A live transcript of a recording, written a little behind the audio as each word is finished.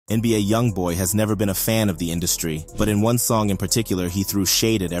NBA Youngboy has never been a fan of the industry, but in one song in particular he threw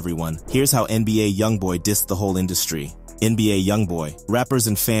shade at everyone. Here's how NBA Youngboy dissed the whole industry. NBA Youngboy. Rappers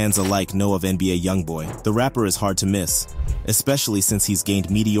and fans alike know of NBA Youngboy. The rapper is hard to miss, especially since he's gained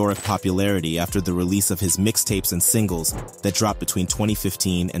meteoric popularity after the release of his mixtapes and singles that dropped between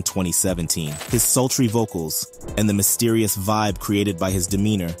 2015 and 2017. His sultry vocals and the mysterious vibe created by his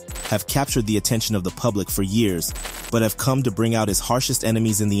demeanor have captured the attention of the public for years, but have come to bring out his harshest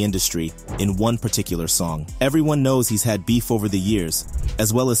enemies in the industry in one particular song. Everyone knows he's had beef over the years,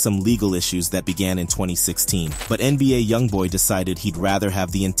 as well as some legal issues that began in 2016. But NBA Youngboy decided he'd rather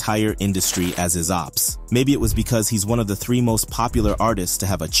have the entire industry as his ops. Maybe it was because he's one of the 3 most popular artists to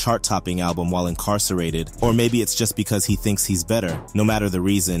have a chart-topping album while incarcerated, or maybe it's just because he thinks he's better. No matter the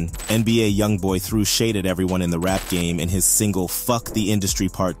reason, NBA Youngboy threw shade at everyone in the rap game in his single Fuck the Industry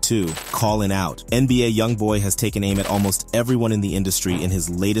Part 2, Callin' Out. NBA Youngboy has taken aim at almost everyone in the industry in his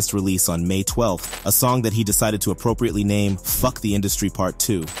latest release on May 12th, a song that he decided to appropriately name Fuck the Industry Part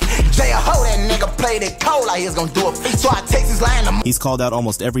 2. He's called out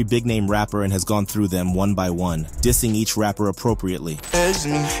almost every big-name rapper and has gone through them one by one, dissing each rapper appropriately.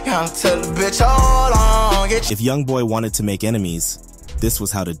 If Youngboy wanted to make enemies, this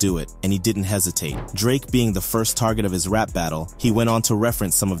was how to do it, and he didn't hesitate. Drake being the first target of his rap battle, he went on to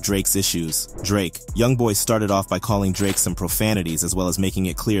reference some of Drake's issues. Drake. Youngboy started off by calling Drake some profanities, as well as making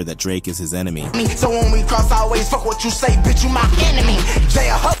it clear that Drake is his enemy. So when we cross our ways, fuck what you say, bitch, you my enemy.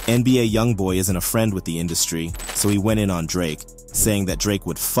 NBA Youngboy isn't a friend with the industry, so he went in on Drake, saying that Drake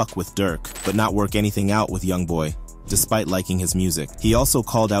would fuck with Dirk, but not work anything out with Youngboy, despite liking his music. He also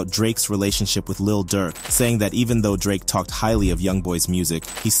called out Drake's relationship with Lil Durk, saying that even though Drake talked highly of Youngboy's music,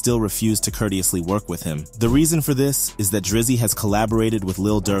 he still refused to courteously work with him. The reason for this is that Drizzy has collaborated with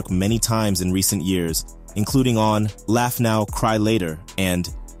Lil Durk many times in recent years, including on Laugh Now, Cry Later, and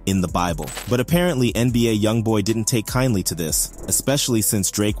In the Bible. But apparently NBA Youngboy didn't take kindly to this, especially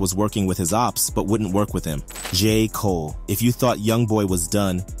since Drake was working with his ops but wouldn't work with him. J. Cole. If you thought Youngboy was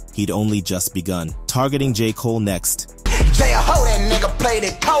done, he'd only just begun. Targeting J. Cole next. That nigga played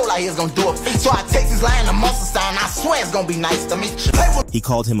it cold like he's gonna do a feat. So I text his line a muscle sign, I swear it's gonna be nice to meet you. He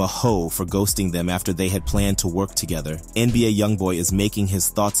called him a hoe for ghosting them after they had planned to work together. NBA Youngboy is making his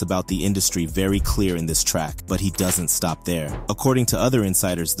thoughts about the industry very clear in this track, but he doesn't stop there. According to other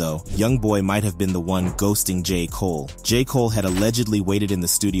insiders though, Youngboy might have been the one ghosting J. Cole. J. Cole had allegedly waited in the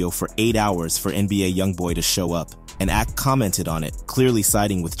studio for 8 hours for NBA Youngboy to show up, and Act commented on it, clearly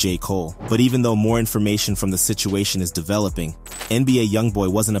siding with J. Cole. But even though more information from the situation is developing, NBA Youngboy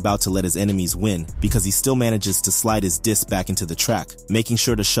wasn't about to let his enemies win, because he still manages to slide his diss back into the track, making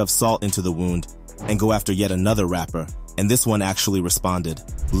sure to shove salt into the wound and go after yet another rapper. And this one actually responded.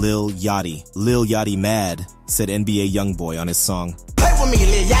 Lil Yachty. Lil Yachty mad, said NBA Youngboy on his song. Play with me,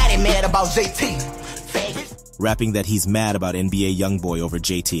 Lil Yachty mad about JT. Rapping that he's mad about NBA Youngboy over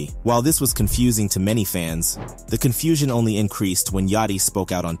JT. While this was confusing to many fans, the confusion only increased when Yachty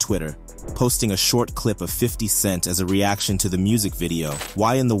spoke out on Twitter, posting a short clip of 50 Cent as a reaction to the music video.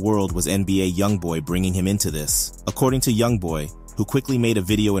 Why in the world was NBA Youngboy bringing him into this? According to Youngboy, who quickly made a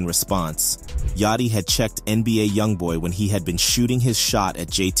video in response, Yachty had checked NBA Youngboy when he had been shooting his shot at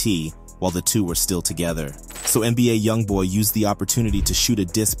JT while the two were still together. So NBA Youngboy used the opportunity to shoot a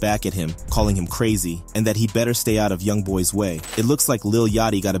diss back at him, calling him crazy, and that he better stay out of Youngboy's way. It looks like Lil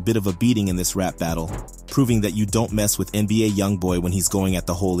Yachty got a bit of a beating in this rap battle, proving that you don't mess with NBA Youngboy when he's going at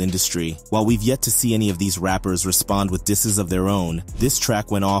the whole industry. While we've yet to see any of these rappers respond with disses of their own, this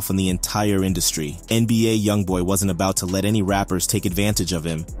track went off on the entire industry. NBA Youngboy wasn't about to let any rappers take advantage of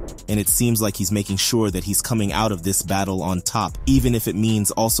him, and it seems like he's making sure that he's coming out of this battle on top, even if it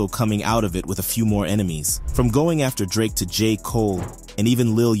means also coming out of it with a few more enemies. From going after Drake to J. Cole, and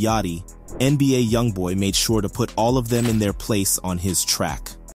even Lil Yachty, NBA Youngboy made sure to put all of them in their place on his track.